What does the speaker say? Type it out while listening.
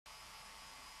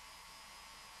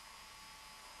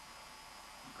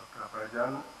Afari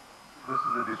Gyan, this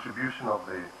is the distribution of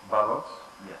the ballots.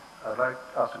 Yes. I'd like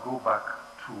us to go back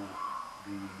to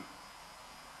the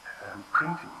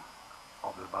printing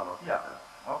of the ballot papers.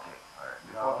 Okay.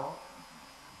 Now,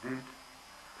 did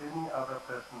any other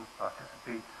persons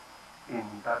participate in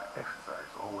that exercise,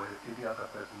 or were any other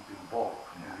persons involved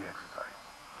in the exercise?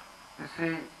 You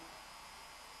see,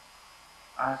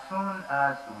 as soon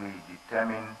as we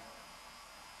determine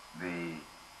the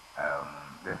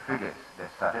figures, the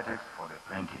statistics for the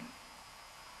printing,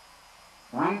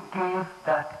 we give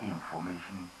that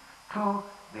information to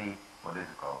the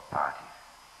political parties.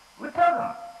 We tell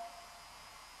them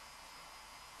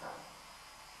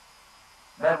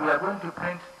that we are going to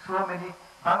print so many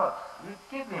ballots.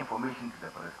 We give the information to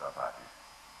the political parties.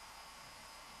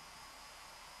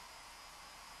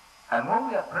 And when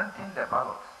we are printing the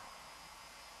ballots,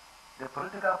 the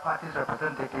political parties'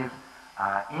 representatives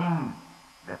are in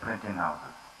the printing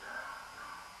houses.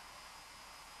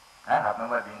 I have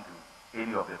never been to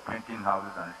any of the printing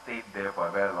houses and stayed there for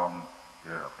a very long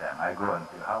period of time. I go and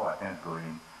say, how are things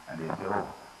going? And they say, oh,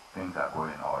 things are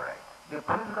going all right. The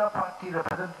political party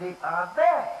representatives are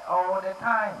there all the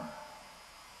time,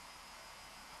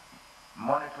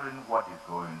 monitoring what is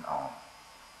going on.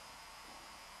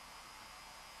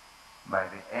 By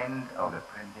the end of the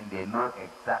printing, they know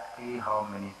exactly how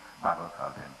many ballots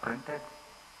have been printed.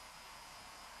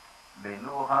 They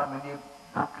know how many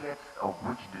booklets of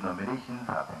which denominations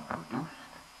have been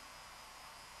produced.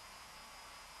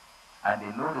 And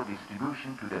they know the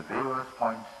distribution to the various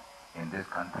points in this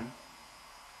country.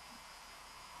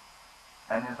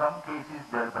 And in some cases,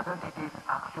 the representatives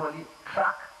actually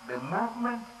track the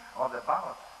movement of the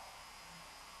ballots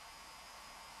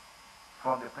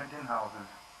from the printing houses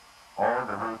all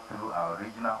the way through our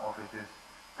regional offices,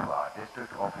 to our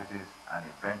district offices, and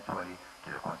eventually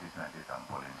to the constituencies and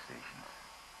polling stations.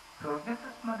 So this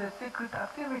is not a secret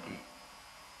activity.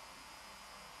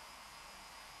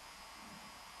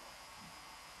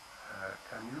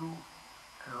 Can you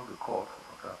tell the court,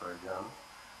 Dr. Afari Gyan,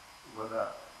 whether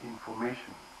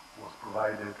information was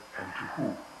provided and to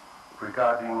who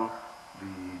regarding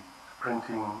the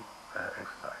printing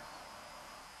exercise?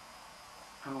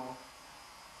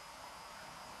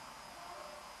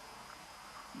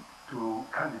 To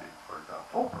candidates, for example.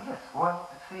 Oh, yes. Well,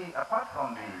 see, apart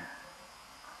from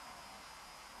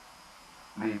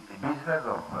the business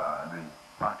of the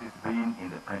parties being in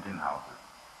the printing houses,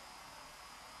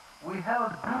 we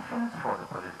held briefings for the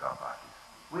political parties.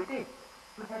 We did.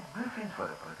 We had briefings for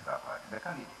the political parties, the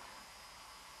candidates.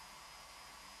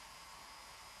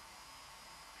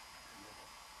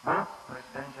 Both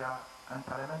presidential and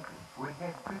parliamentary. We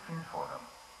had briefings for them.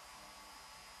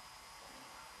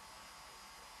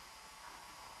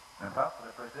 In fact, for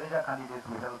the presidential candidates,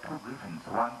 we held two briefings,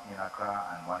 one in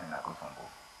Accra and one in Akosombo.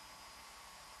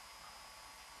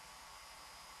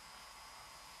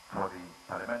 For the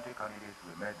parliamentary candidates,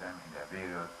 we met them in their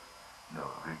various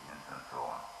regions and so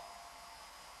on.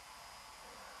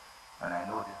 And I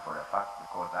know this for a fact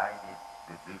because I did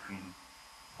the briefing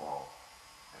for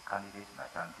the candidates in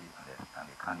Ashanti and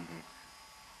the candidates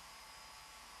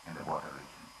in the border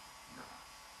region.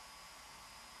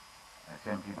 And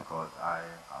simply because I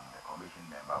am the commission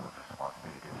member with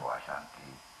responsibility for Ashanti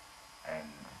and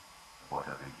the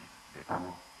border region, the two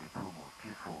most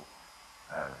peaceful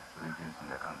regions in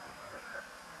the country.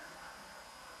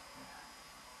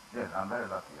 Yes, I'm very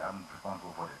lucky. I'm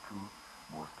responsible for the two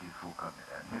most peaceful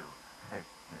countries in the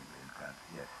country,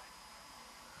 yes.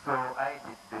 So I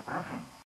did the briefing